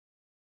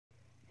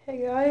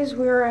Hey guys,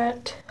 we're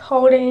at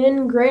Holiday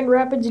Inn, Grand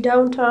Rapids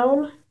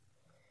downtown.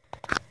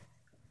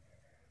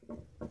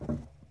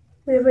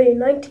 We have a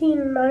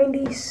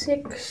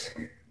 1996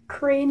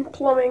 Crane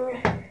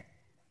Plumbing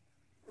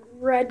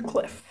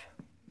Radcliffe.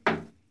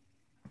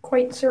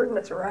 Quite certain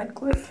it's a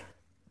Radcliffe.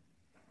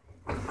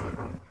 Get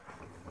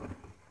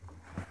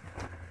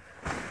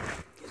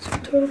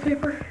some toilet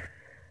paper.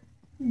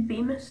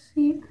 Bemis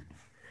seat.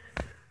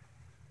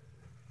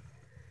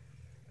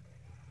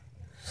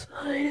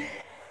 Side.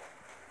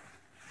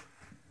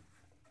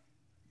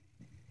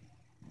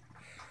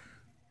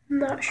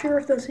 Not sure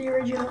if that's the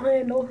original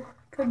handle.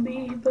 Could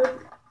be, but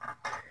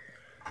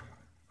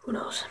who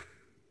knows.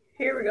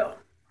 Here we go.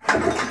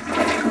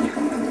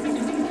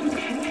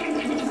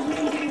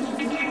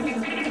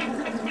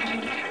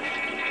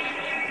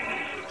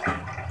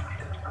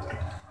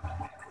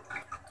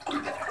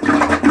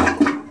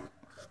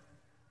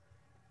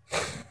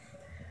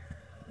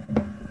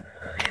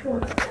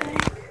 Short tank.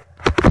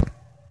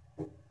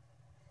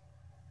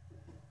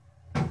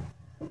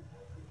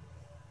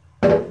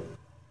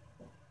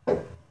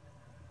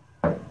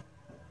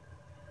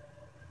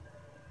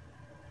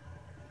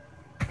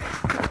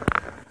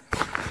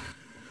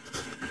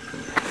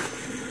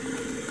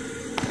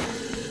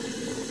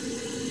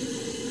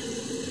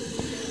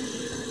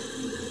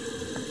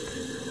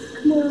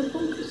 Come on,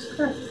 focus.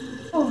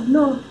 Oh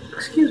no,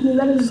 excuse me,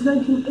 that is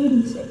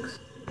 1986.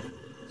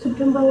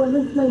 September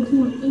 11th,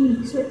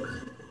 1986.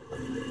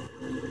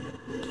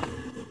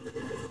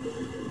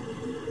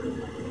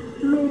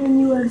 Made in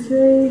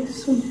USA,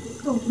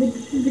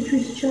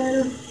 Victory's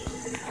China.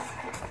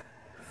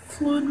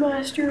 Fluid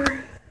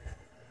Master,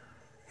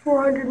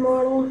 400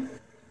 model.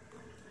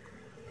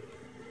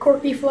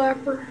 Corky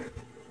flapper.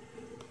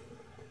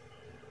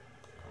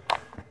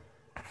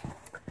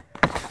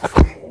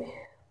 Okay,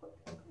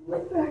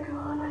 lid back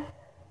on.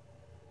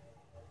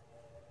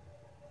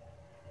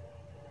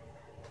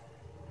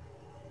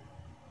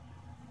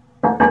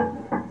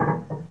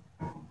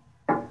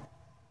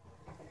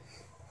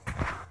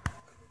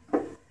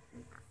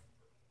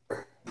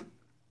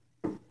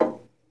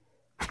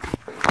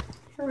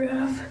 Here we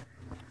have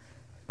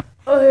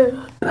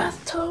a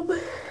bathtub,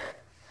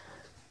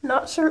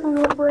 not certain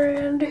what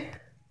brand,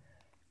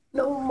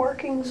 no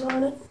markings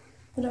on it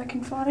that I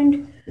can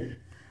find.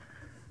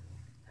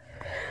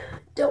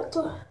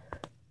 Delta.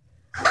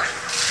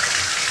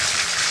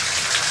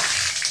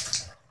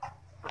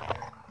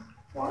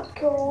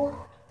 Watco.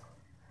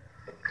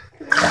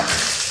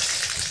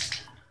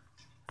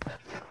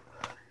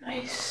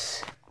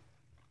 Nice.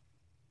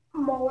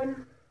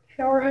 Mullen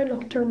shower head,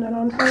 I'll turn that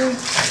on for you.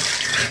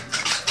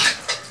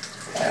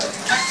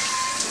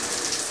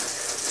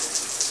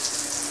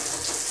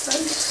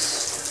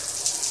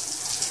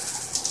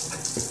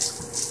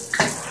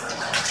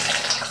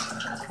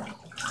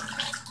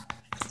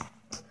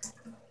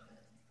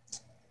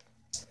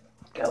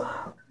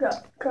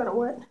 Got kind of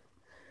wet.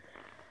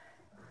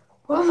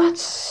 Well,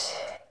 that's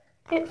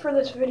it for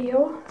this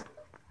video.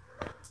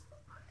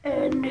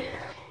 And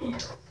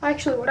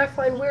actually, what I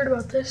find weird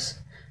about this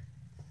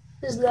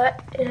is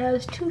that it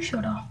has two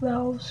shut-off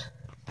valves.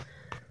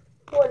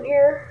 One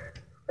here,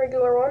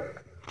 regular one,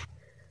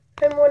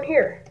 and one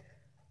here.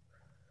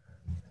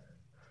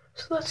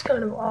 So that's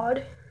kind of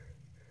odd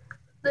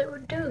they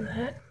would do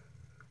that,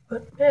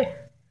 but hey.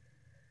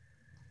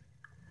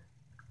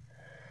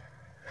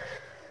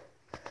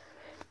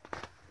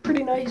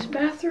 Pretty nice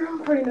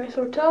bathroom, pretty nice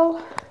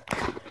hotel.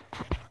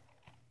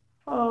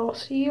 I'll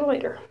see you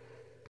later.